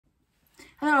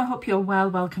Hello, I hope you're well.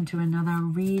 Welcome to another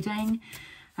reading.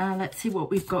 Let's see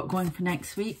what we've got going for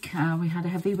next week. We had a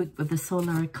heavy week with the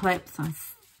solar eclipse. I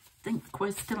think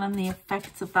we're still in the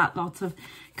effects of that. Lots of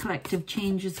collective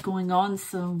changes going on.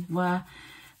 So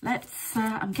let's,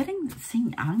 I'm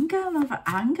seeing anger, a lot of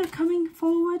anger coming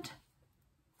forward.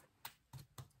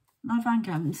 A lot of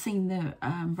anger. I'm seeing the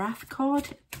Wrath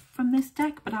card from this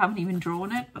deck, but I haven't even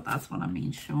drawn it, but that's what I'm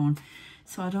being shown.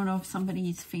 So I don't know if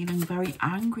somebody's feeling very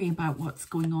angry about what's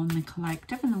going on in the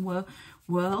collective and the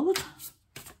world.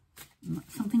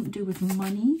 Something to do with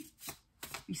money,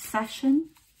 recession,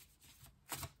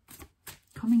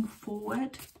 coming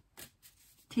forward,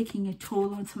 taking a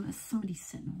toll on somebody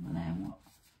sitting over there. What?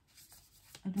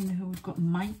 I don't know who we've got.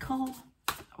 Michael.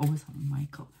 Always have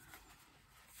Michael.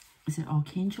 Is it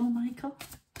Archangel Michael?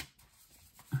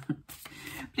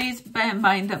 Please bear in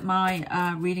mind that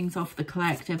my readings off the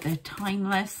collective, they're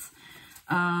timeless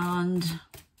and,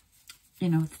 you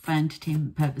know, for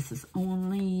entertainment purposes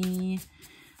only.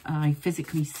 I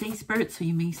physically see spirits, so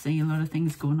you may see a lot of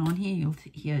things going on here. You'll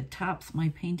hear taps, my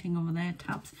painting over there,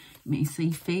 taps. You may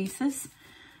see faces,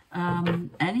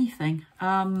 anything.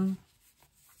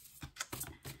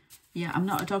 Yeah, I'm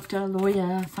not a doctor,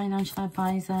 lawyer, financial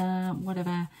advisor,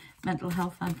 whatever, mental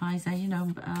health advisor, you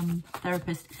know,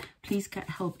 therapist. Please get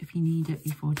help if you need it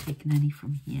before taking any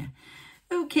from here.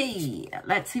 Okay,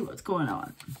 let's see what's going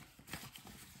on.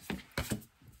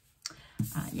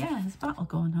 Yeah, there's a battle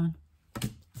going on.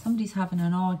 Somebody's having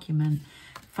an argument,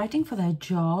 fighting for their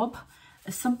job.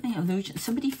 There's something illusion.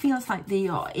 Somebody feels like they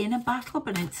are in a battle,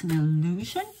 but it's an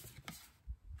illusion.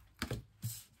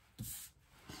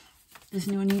 There's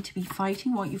no need to be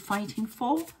fighting. What you're fighting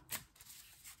for?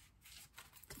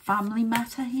 Family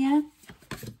matter here.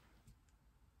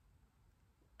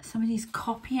 Somebody's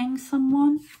copying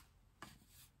someone.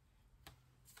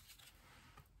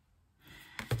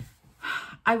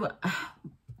 I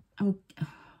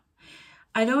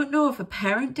don't know if a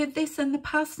parent did this in the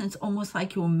past, and it's almost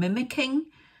like you're mimicking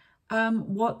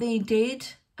what they did,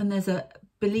 and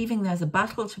believing there's a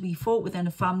battle to be fought within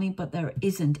a family, but there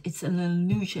isn't. It's an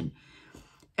illusion.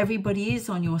 Everybody is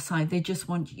on your side. They just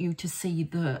want you to see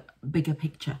the bigger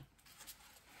picture.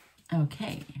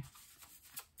 Okay.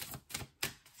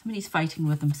 Somebody's fighting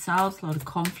with themselves. A lot of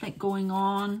conflict going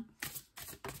on.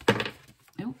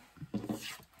 Oh.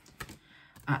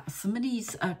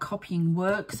 Somebody's copying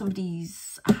work.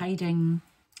 Somebody's hiding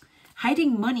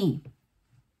money.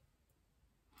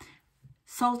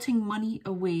 Salting money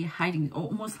away, hiding,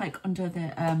 almost like under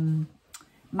the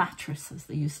mattress, as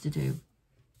they used to do.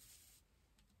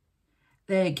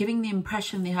 They're giving the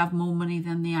impression they have more money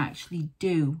than they actually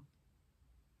do.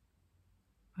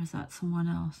 Or is that someone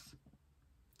else?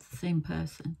 It's the same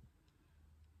person.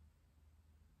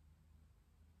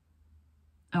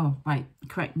 Oh, right.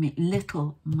 Correct me.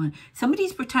 Little money.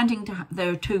 Somebody's pretending to have...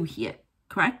 There are two here.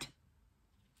 Correct?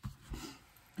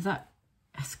 Is that...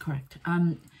 That's correct.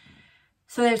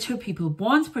 So there are two people.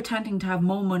 One's pretending to have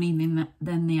more money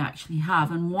than they actually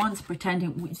have. And one's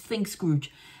pretending, which think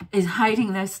Scrooge, is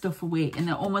hiding their stuff away. And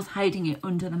they're almost hiding it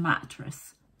under the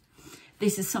mattress.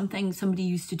 This is something somebody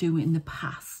used to do in the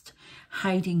past.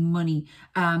 Hiding money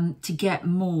to get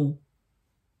more.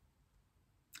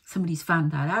 Somebody's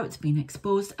found that out. It's been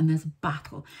exposed and there's a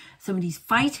battle. Somebody's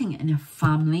fighting in a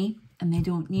family and they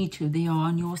don't need to. They are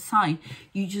on your side.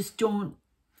 You just don't...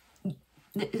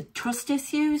 Trust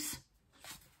issues...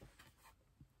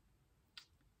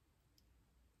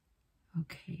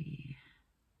 Okay.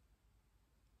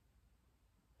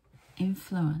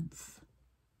 Influence.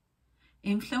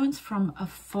 Influence from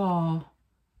afar.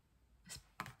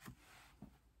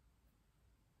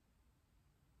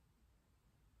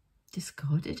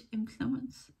 Discarded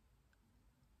influence.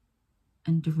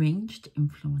 And deranged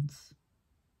influence.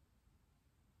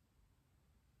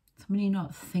 Somebody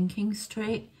not thinking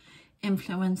straight,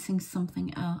 influencing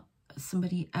something else,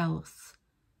 somebody else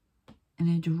in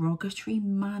a derogatory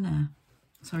manner.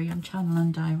 Sorry, I'm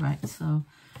channeling direct, so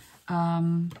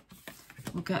we'll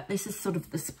get, this is sort of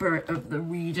the spirit of the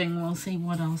reading. We'll see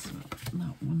what else.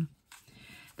 That one.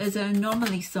 There's an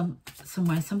anomaly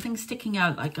somewhere, something sticking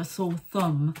out like a sore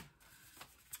thumb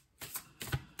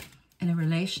in a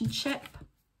relationship.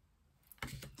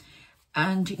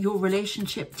 And your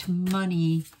relationship to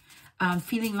money,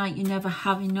 feeling like you never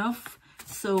have enough.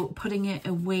 So putting it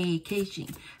away, caging,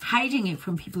 hiding it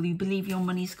from people. You believe your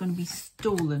money is going to be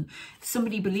stolen.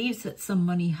 Somebody believes that some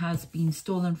money has been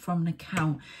stolen from an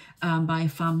account by a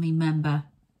family member.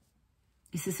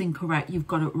 This is incorrect. You've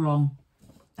got it wrong.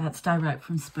 That's direct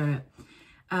from spirit.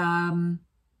 Somebody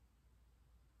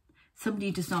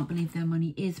does not believe their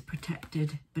money is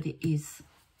protected, but it is.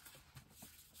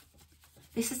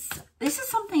 This is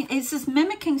something, it's just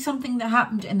mimicking something that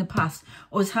happened in the past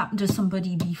or has happened to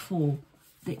somebody before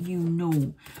that you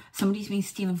know. Somebody's been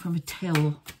stealing from a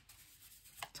till.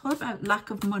 It's all about lack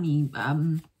of money.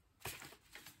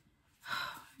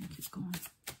 Keep going.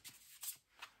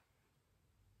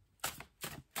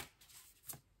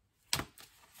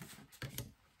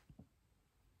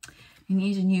 You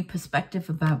need a new perspective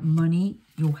about money,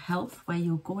 your health, where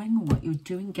you're going, what you're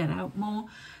doing. Get out more,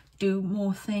 do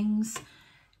more things.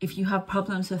 If you have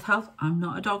problems with health, I'm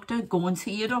not a doctor, go and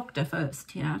see your doctor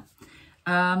first, yeah?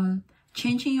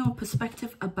 Changing your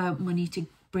perspective about money to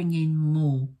bring in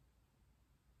more.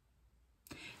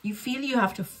 You feel you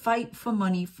have to fight for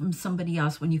money from somebody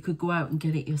else when you could go out and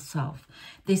get it yourself.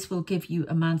 This will give you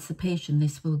emancipation.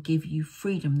 This will give you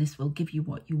freedom. This will give you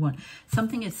what you want.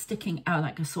 Something is sticking out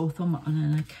like a sore thumb on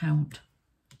an account.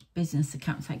 Business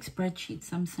accounts, like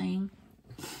spreadsheets, I'm saying.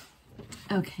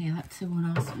 Okay, let's see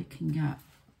what else we can get.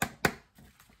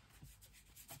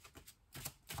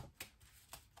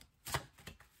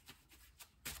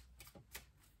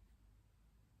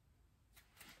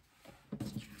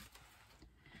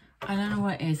 I don't know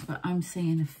what it is, but I'm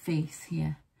seeing a face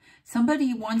here.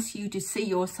 Somebody wants you to see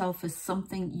yourself as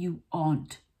something you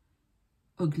aren't.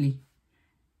 Ugly.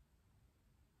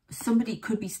 Somebody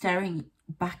could be staring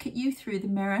back at you through the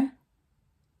mirror.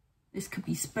 This could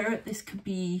be spirit. This could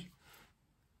be...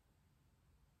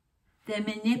 They're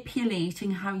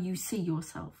manipulating how you see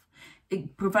yourself,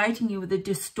 providing you with a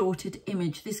distorted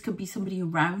image. This could be somebody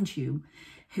around you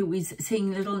who is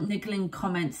saying little niggling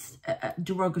comments,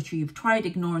 derogatory. You've tried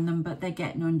ignoring them, but they're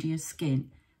getting under your skin.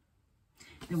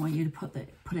 They want you to put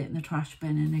it in the trash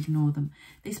bin and ignore them.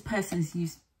 This person's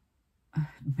used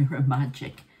mirror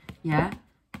magic, yeah?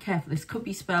 Careful, this could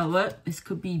be spell work. This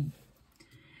could be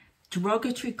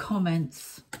derogatory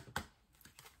comments.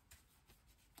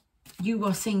 You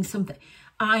are saying something.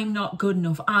 I'm not good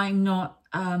enough. I'm not,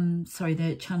 sorry,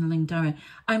 they're channeling Darren.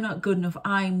 I'm not good enough.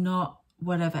 I'm not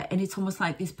whatever. And it's almost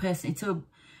like this person, it's so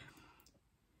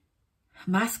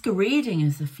masquerading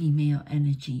as a female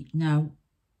energy. Now,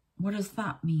 what does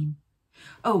that mean?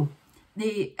 Oh,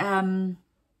 they're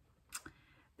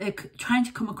trying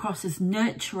to come across as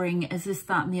nurturing, as this,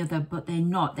 that, and the other, but they're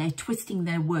not. They're twisting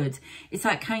their words. It's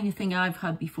that kind of thing I've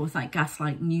had before. It's like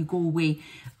gaslighting. You go away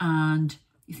and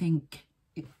you think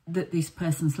that this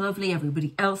person's lovely.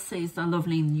 Everybody else says they're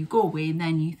lovely, and you go away, and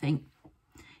then you think,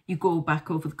 you go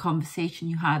back over the conversation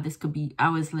you had. This could be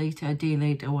hours later, a day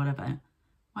later, whatever.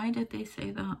 Why did they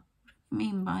say that? What do you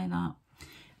mean by that?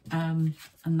 And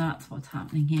that's what's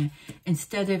happening here.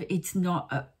 Instead of, it's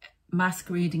not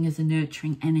masquerading as a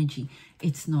nurturing energy.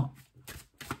 It's not.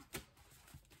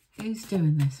 Who's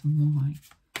doing this and why?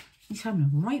 He's having a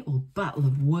right old battle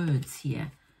of words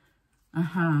here.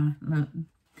 Look.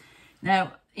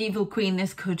 Now, Evil Queen,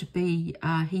 this could be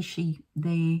he, she,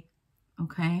 they.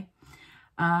 Okay.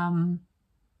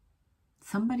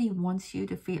 Somebody wants you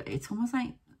to feel, it's almost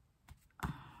like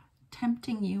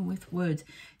tempting you with words,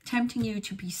 tempting you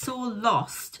to be so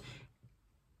lost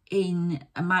in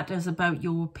matters about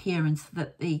your appearance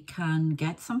that they can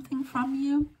get something from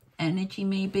you. Energy,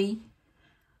 maybe.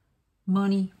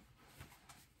 Money.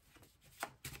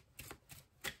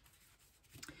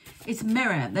 It's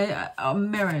mirror. There are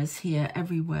mirrors here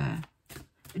everywhere.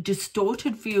 A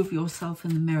distorted view of yourself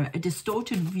in the mirror, a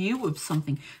distorted view of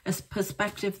something, a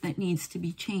perspective that needs to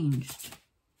be changed.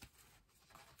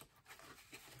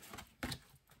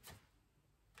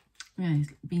 Yeah,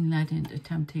 he's being led into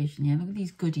temptation. Yeah, look at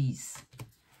these goodies.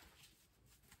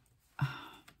 Oh,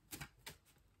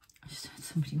 I just heard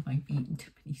somebody might be eating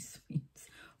too many sweets.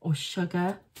 Or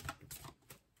sugar.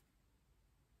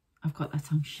 I've got that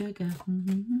song, Sugar.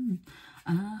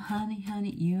 Honey,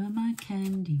 honey, you are my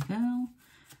candy girl.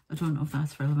 I don't know if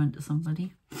that's relevant to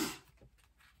somebody.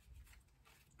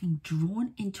 Being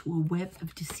drawn into a web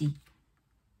of deceit.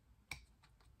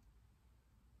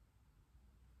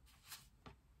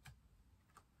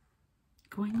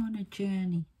 Going on a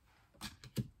journey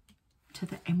to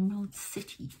the Emerald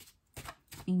City.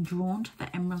 Being drawn to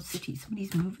the Emerald City.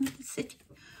 Somebody's moving to the city.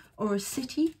 Or a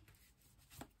city.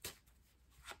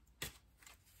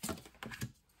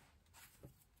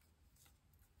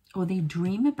 Or they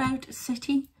dream about a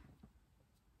city.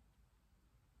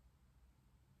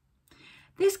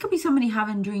 This could be somebody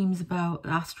having dreams about the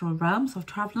astral realms or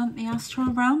traveling the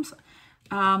astral realms.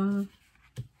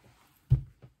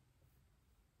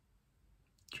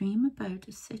 Dream about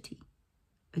a city.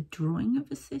 A drawing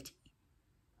of a city.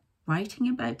 Writing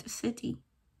about a city.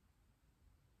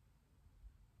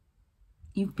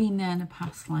 You've been there in a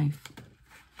past life.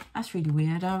 That's really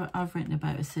weird. I've written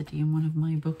about a city in one of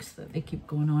my books that they keep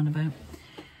going on about.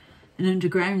 an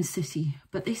underground city.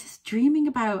 But this is dreaming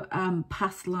about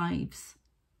past lives.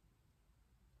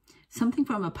 Something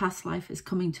from a past life is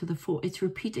coming to the fore. It's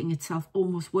repeating itself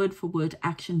almost word for word,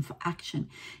 action for action.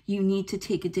 You need to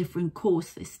take a different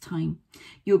course this time.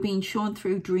 You're being shown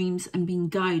through dreams and being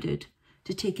guided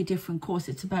to take a different course.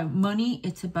 It's about money.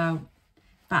 It's about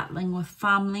battling with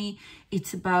family.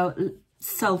 It's about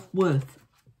self-worth.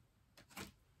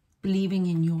 Believing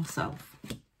in yourself.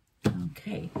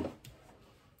 Okay.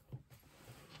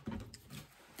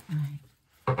 All right.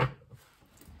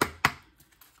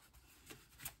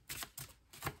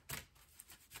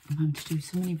 I'm going to do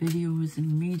so many videos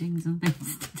and readings and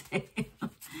things today.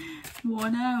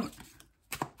 Worn out.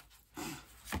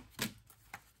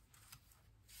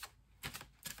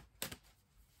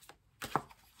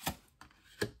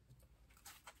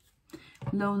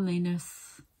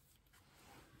 Loneliness.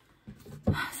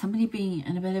 Somebody being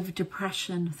in a bit of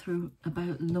depression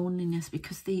about loneliness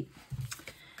because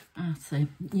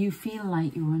you feel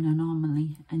like you're an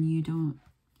anomaly and you don't.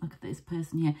 Look at this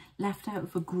person here, left out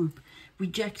of a group,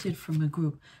 rejected from a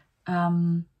group.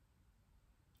 Look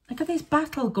at this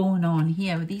battle going on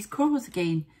here with these crows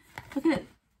again. Look at it.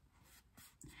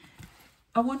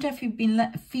 I wonder if you've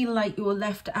feel like you were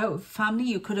left out of family.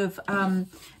 You could have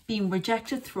been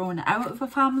rejected, thrown out of a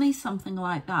family, something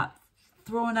like that.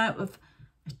 Thrown out of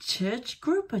a church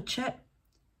group,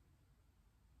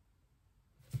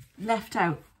 left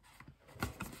out.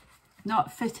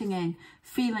 Not fitting in,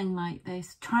 feeling like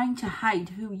this, trying to hide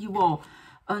who you are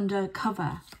under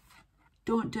cover.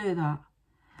 Don't do that.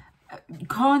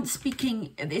 Can't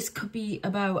speaking, this could be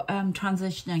about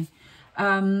transitioning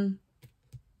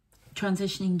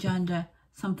gender,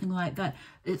 something like that.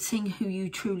 It's seeing who you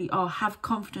truly are. Have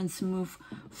confidence and move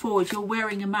forward. You're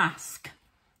wearing a mask.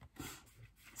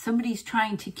 Somebody's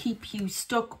trying to keep you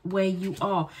stuck where you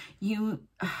are. You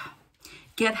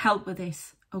get help with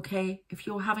this. Okay, if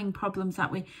you're having problems that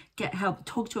way, get help.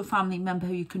 Talk to a family member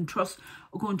who you can trust,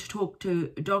 or going to talk to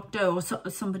a doctor or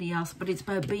somebody else. But it's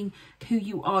about being who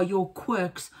you are. Your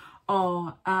quirks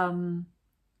are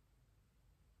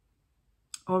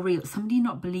real. Somebody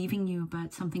not believing you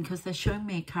about something because they're showing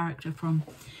me a character from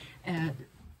a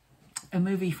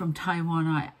movie from Taiwan.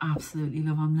 I absolutely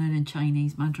love. I'm learning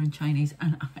Chinese, Mandarin Chinese,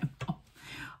 and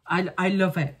I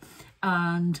love it.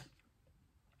 And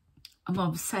I'm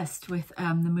obsessed with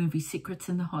the movie Secrets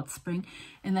in the Hot Spring,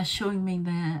 and they're showing me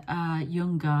the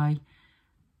young guy.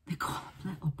 They call him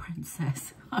Little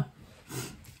Princess.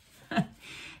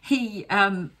 He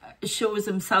shows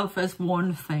himself as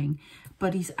one thing,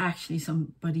 but he's actually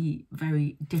somebody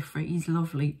very different. He's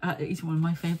lovely. He's one of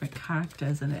my favourite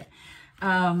characters in it.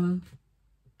 And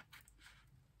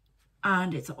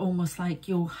it's almost like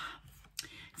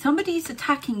somebody's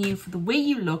attacking you for the way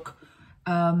you look.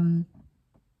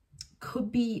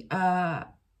 Could be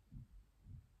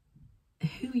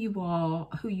who you are,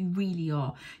 who you really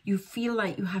are. You feel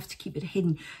like you have to keep it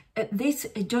hidden.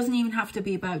 It doesn't even have to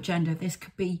be about gender. This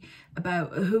could be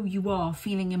about who you are,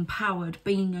 feeling empowered,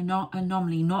 being an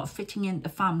anomaly, not fitting in the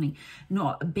family,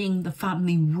 not being the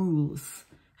family rules.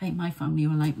 Hey, my family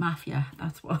were like mafia.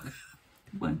 That's what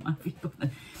weren't mafia.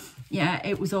 Yeah,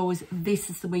 it was always,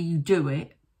 this is the way you do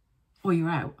it or you're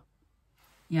out.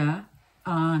 Yeah.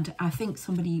 And I think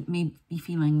somebody may be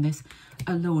feeling this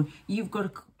alone. You've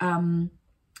got to,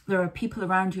 there are people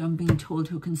around you, I'm being told,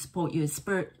 who can support you as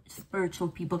spiritual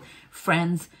people,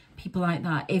 friends, people like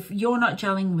that. If you're not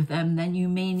gelling with them, then you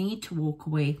may need to walk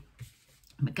away.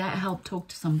 But get help, talk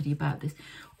to somebody about this.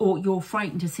 Or you're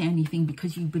frightened to say anything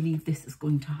because you believe this is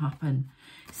going to happen.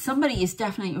 Somebody is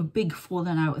definitely a big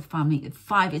falling out with family. At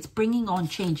 5, it's bringing on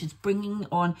change. It's bringing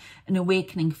on an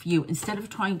awakening for you. Instead of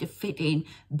trying to fit in,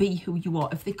 be who you are.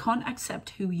 If they can't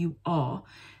accept who you are,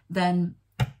 then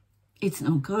it's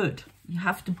no good. You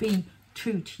have to be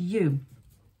true to you.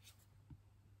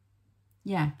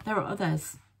 Yeah, there are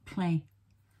others. Play.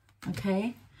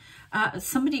 Okay?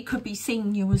 Somebody could be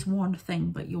seeing you as one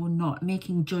thing, but you're not,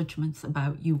 making judgments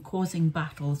about you, causing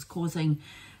battles, causing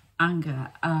anger.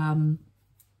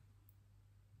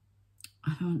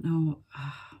 I don't know.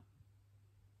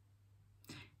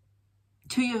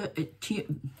 To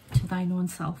thine own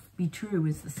self, be true,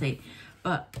 as they say.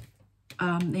 But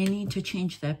they need to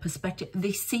change their perspective.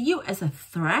 They see you as a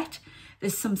threat.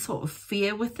 There's some sort of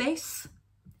fear with this.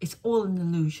 It's all an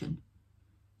illusion.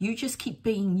 You just keep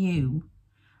being you.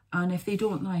 And if they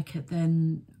don't like it,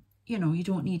 then, you know, you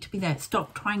don't need to be there.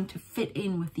 Stop trying to fit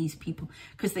in with these people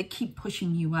because they keep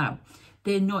pushing you out.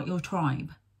 They're not your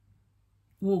tribe.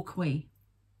 Walk away.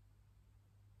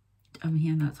 I'm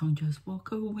hearing that song, Just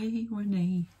Walk Away,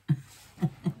 Renee.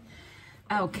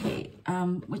 Okay,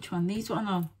 which one? These one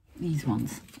or these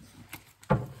ones?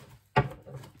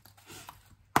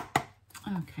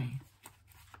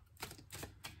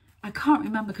 can't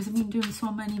remember because I've been doing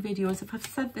so many videos. If I've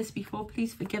said this before,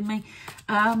 please forgive me.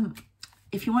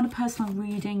 If you want a personal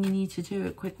reading, you need to do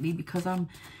it quickly because I'm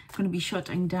going to be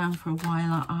shutting down for a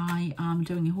while. I am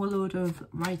doing a whole load of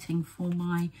writing for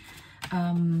my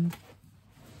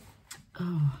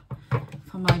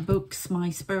books, my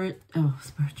spiritual,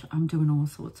 I'm doing all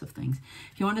sorts of things.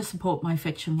 If you want to support my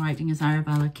fiction writing as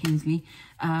Arabella Kingsley,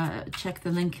 check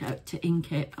the link out to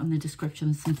Inkit on the description.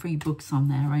 There's some free books on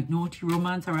there, right? Naughty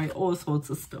romance, I write all sorts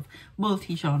of stuff,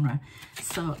 multi-genre.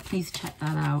 So please check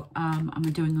that out. I'm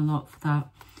doing a lot for that.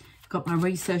 I've got my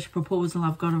research proposal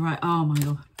I've got to write. Oh my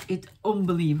God, it's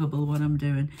unbelievable what I'm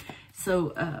doing.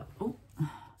 So,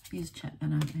 please check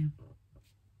that out now.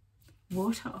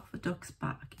 Water off a duck's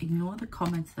back. Ignore the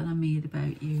comments that I made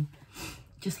about you.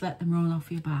 Just let them roll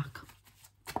off your back.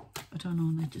 I don't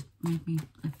know, they just made me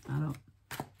lift that up.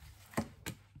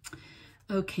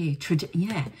 Okay,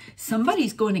 yeah,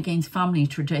 somebody's going against family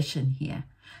tradition here.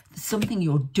 There's something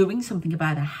you're doing, something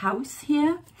about a house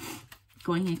here.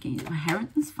 Going against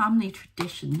inheritance, family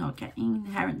tradition, not getting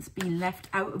inheritance, being left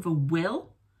out of a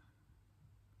will.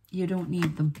 You don't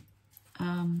need them.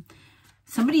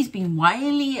 Somebody's been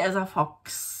wily as a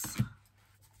fox,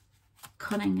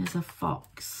 cunning as a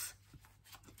fox,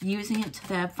 using it to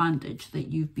their advantage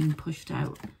that you've been pushed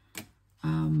out.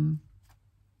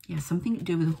 Yeah, something to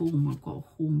do with a home. I've got a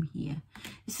home here.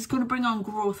 This is going to bring on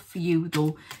growth for you,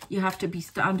 though. You have to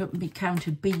stand up and be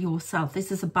counted. Be yourself.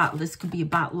 This is a battle. This could be a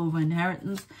battle over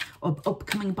inheritance or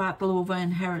upcoming battle over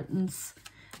inheritance.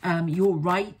 Your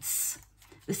rights.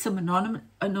 There's some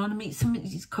anonymity.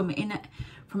 Somebody's coming in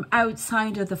from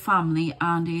outside of the family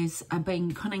and is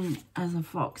being cunning as a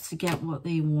fox to get what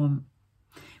they want.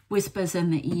 Whispers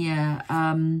in the ear.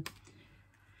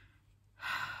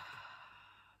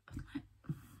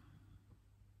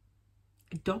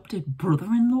 Adopted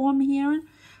brother-in-law, I'm hearing.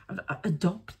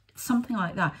 Adopt something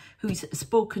like that. Who's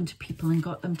spoken to people and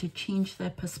got them to change their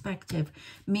perspective.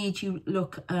 Made you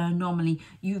look normally.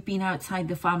 You've been outside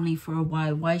the family for a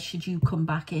while. Why should you come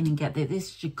back in and get this?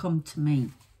 This should come to me.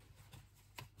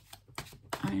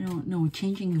 I don't know,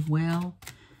 changing the will,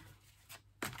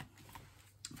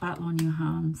 battle on your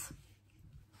hands,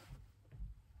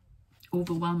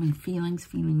 overwhelming feelings,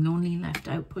 feeling lonely, left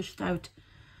out, pushed out.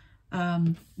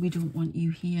 We don't want you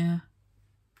here.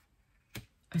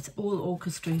 It's all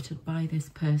orchestrated by this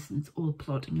person. It's all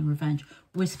plotting and revenge.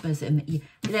 Whispers in the ear.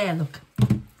 There, look.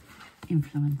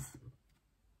 Influence.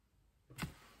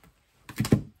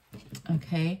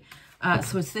 Okay.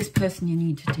 So it's this person you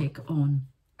need to take on.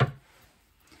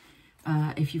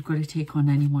 If you've got to take on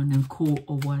anyone in court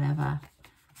or whatever,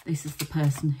 this is the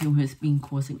person who has been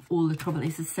causing all the trouble.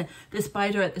 This is the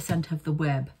spider at the centre of the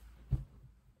web.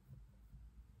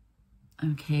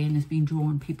 Okay, and has been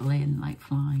drawing people in like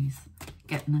flies.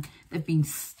 They've been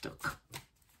stuck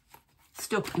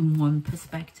in one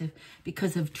perspective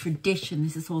because of tradition.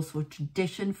 This is also a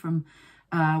tradition from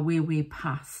where we're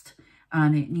past,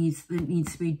 and it needs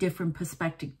to be different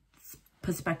perspective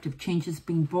changes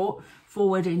being brought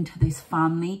forward into this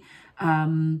family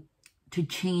to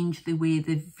change the way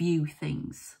they view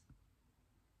things.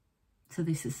 So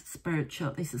this is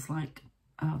spiritual. This is like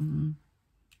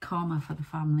karma for the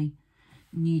family.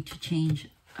 Need to change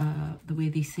the way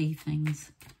they see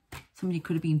things. Somebody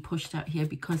could have been pushed out here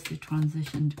because they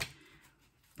transitioned.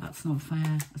 That's not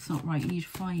fair. That's not right. You need to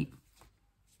fight.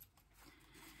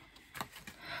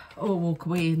 Or walk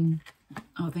away and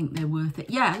I think they're worth it.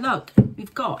 Yeah, look,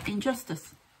 we've got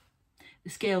injustice. The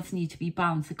scales need to be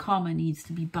balanced. The karma needs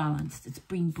to be balanced. It's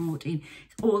being brought in.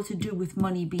 It's all to do with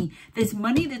money being... There's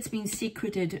money that's been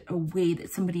secreted away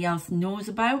that somebody else knows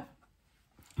about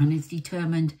and is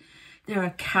determined. There are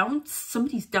accounts.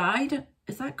 Somebody's died.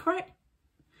 Is that correct?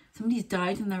 Somebody's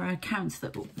died and there are accounts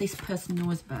that this person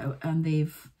knows about and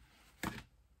they've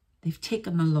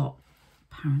taken a lot,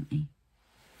 apparently.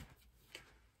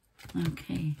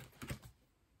 Okay.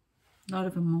 A lot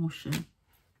of emotion.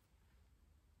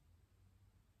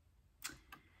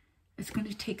 It's going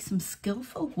to take some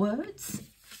skillful words,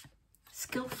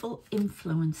 skillful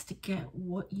influence to get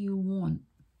what you want.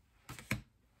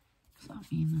 What's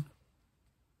that mean?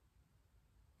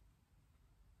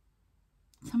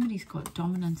 Somebody's got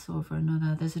dominance over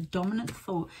another. There's a dominant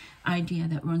thought idea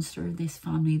that runs through this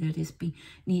family that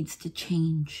needs to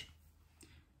change.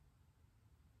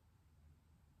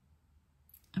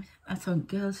 That's on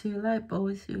girls who like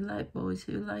boys, who like boys,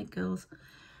 who like girls.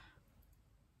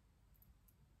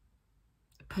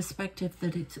 Perspective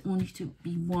that it's only to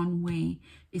be one way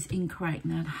is incorrect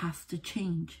and that has to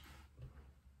change.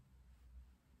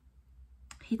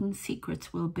 Hidden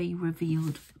secrets will be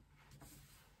revealed.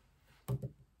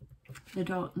 The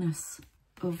darkness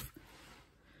of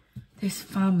This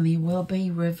family will be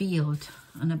revealed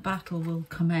and a battle will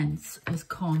commence as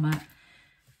karma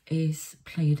is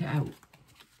played out.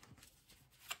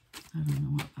 I don't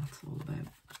know what that's all about.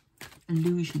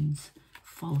 Illusions,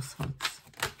 falsehoods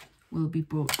will be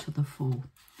brought to the fore.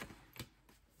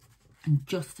 And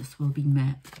justice will be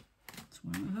met. That's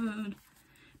what I heard.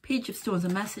 Page of Swords, a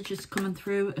message is coming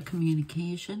through, a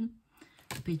communication.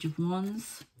 Page of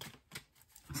Wands,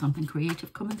 something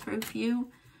creative coming through for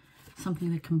you.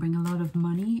 Something that can bring a lot of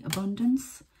money,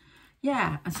 abundance.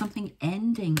 Yeah, and something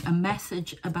ending, a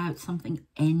message about something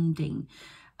ending.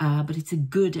 But it's a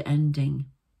good ending.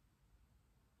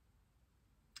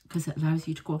 Because it allows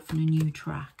you to go off on a new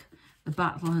track. The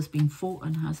battle has been fought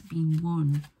and has been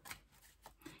won.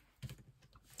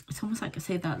 It's almost like I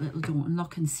say that little door,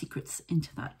 unlocking secrets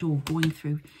into that door, going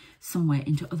through somewhere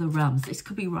into other realms. This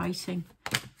could be writing.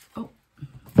 Oh,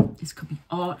 this could be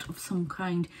art of some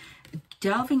kind.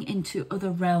 Delving into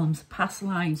other realms, past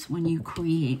lives when you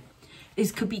create.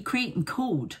 This could be creating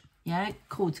code. Yeah,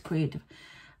 code's creative.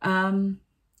 8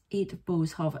 of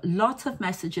Bows, half. Lots of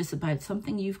messages about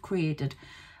something you've created.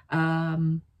 But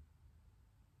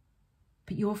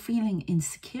you're feeling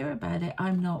insecure about it.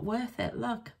 I'm not worth it.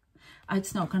 Look.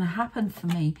 It's not going to happen for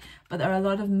me. But there are a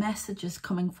lot of messages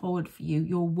coming forward for you.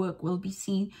 Your work will be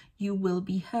seen. You will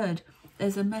be heard.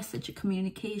 There's a message, a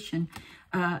communication.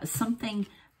 Something,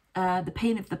 the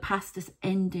pain of the past is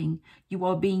ending. You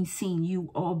are being seen.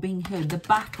 You are being heard. The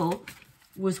battle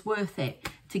was worth it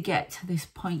to get to this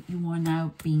point. You are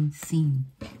now being seen.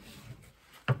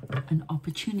 And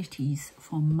opportunities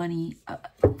for money,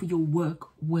 for your work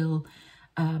will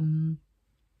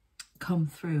come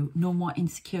through. No more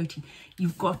insecurity.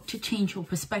 You've got to change your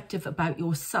perspective about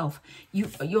yourself.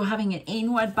 You're having an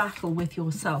inward battle with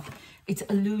yourself. It's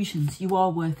illusions. You are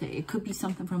worth it. It could be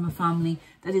something from a family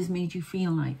that has made you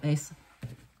feel like this.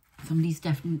 Somebody's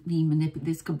definitely manipulated.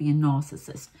 This could be a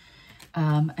narcissist.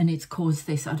 And it's caused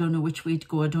this. I don't know which way to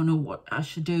go. I don't know what I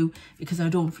should do because I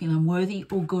don't feel I'm worthy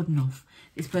or good enough.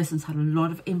 This person's had a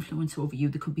lot of influence over you.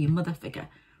 There could be a mother figure.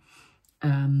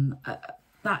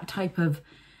 That type of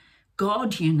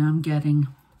guardian I'm getting.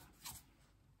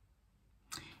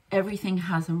 Everything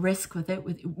has a risk with it,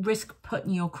 with risk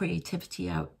putting your creativity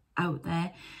out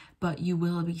there, but you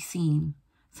will be seen.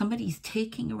 Somebody's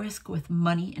taking a risk with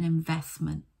money and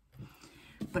investment,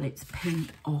 but it's paying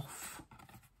off.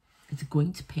 It's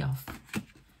going to pay off,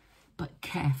 but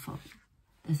careful.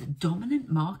 There's a dominant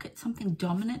market, something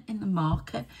dominant in the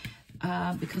market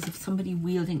because of somebody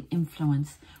wielding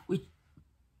influence, which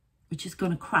is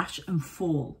going to crash and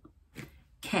fall.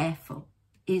 Careful.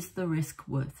 Is the risk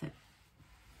worth it?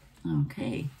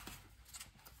 Okay.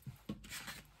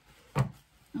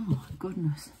 Oh,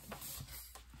 goodness.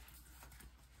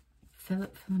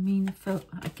 Philip, Philomena, Philip.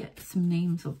 I get some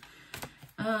names of.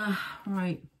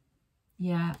 Right.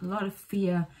 Yeah, a lot of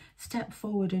fear. Step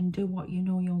forward and do what you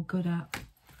know you're good at.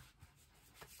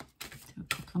 Do a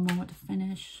couple more to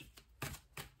finish.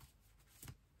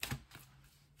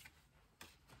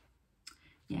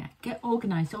 Yeah, get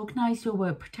organised. Organise your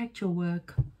work. Protect your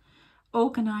work.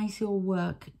 Organise your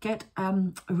work. Get a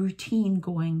routine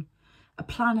going. A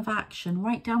plan of action.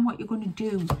 Write down what you're going to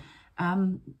do,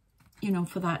 you know,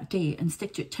 for that day and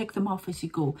stick to it. Take them off as you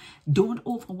go. Don't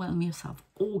overwhelm yourself.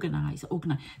 Organise.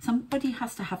 Organise. Somebody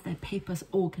has to have their papers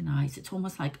organised. It's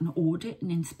almost like an audit,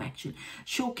 an inspection.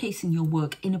 Showcasing your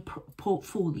work in a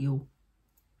portfolio.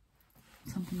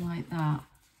 Something like that.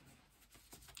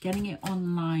 Getting it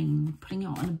online, putting it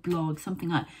on a blog, something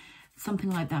like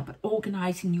that. But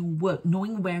organising your work,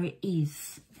 knowing where it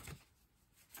is.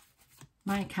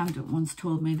 My accountant once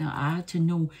told me that I had to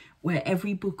know where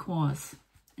every book was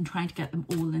and trying to get them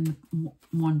all in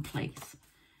one place.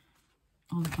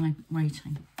 All of my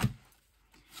writing.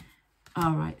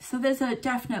 All right, so there's a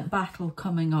definite battle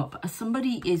coming up.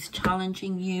 Somebody is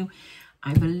challenging you.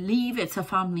 I believe it's a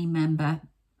family member.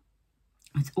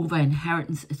 It's over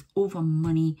inheritance, it's over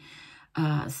money,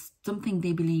 something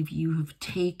they believe you have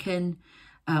taken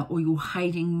or you're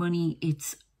hiding money.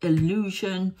 It's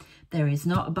illusion. There is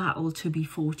not a battle to be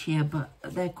fought here, but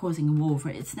they're causing a war over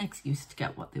it. It's an excuse to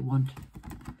get what they want.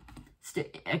 It's an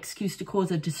excuse to cause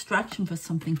a distraction for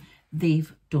something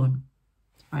they've done.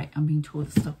 Right, I'm being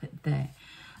told to stop it there.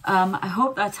 I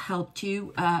hope that's helped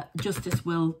you. Justice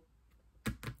will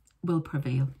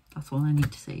prevail. That's all I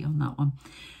need to say on that one.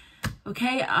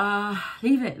 Okay,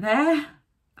 leave it there.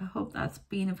 I hope that's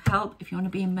been of help. If you want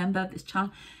to be a member of this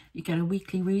channel, you get a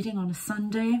weekly reading on a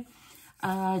Sunday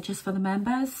just for the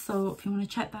members. So if you want to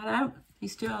check that out,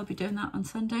 please do. I'll be doing that on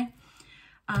Sunday.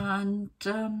 And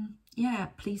yeah,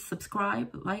 please subscribe,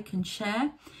 like and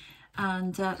share.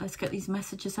 And let's get these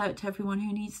messages out to everyone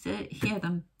who needs to hear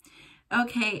them.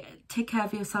 Okay, take care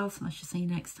of yourselves, and I shall see you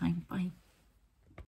next time. Bye.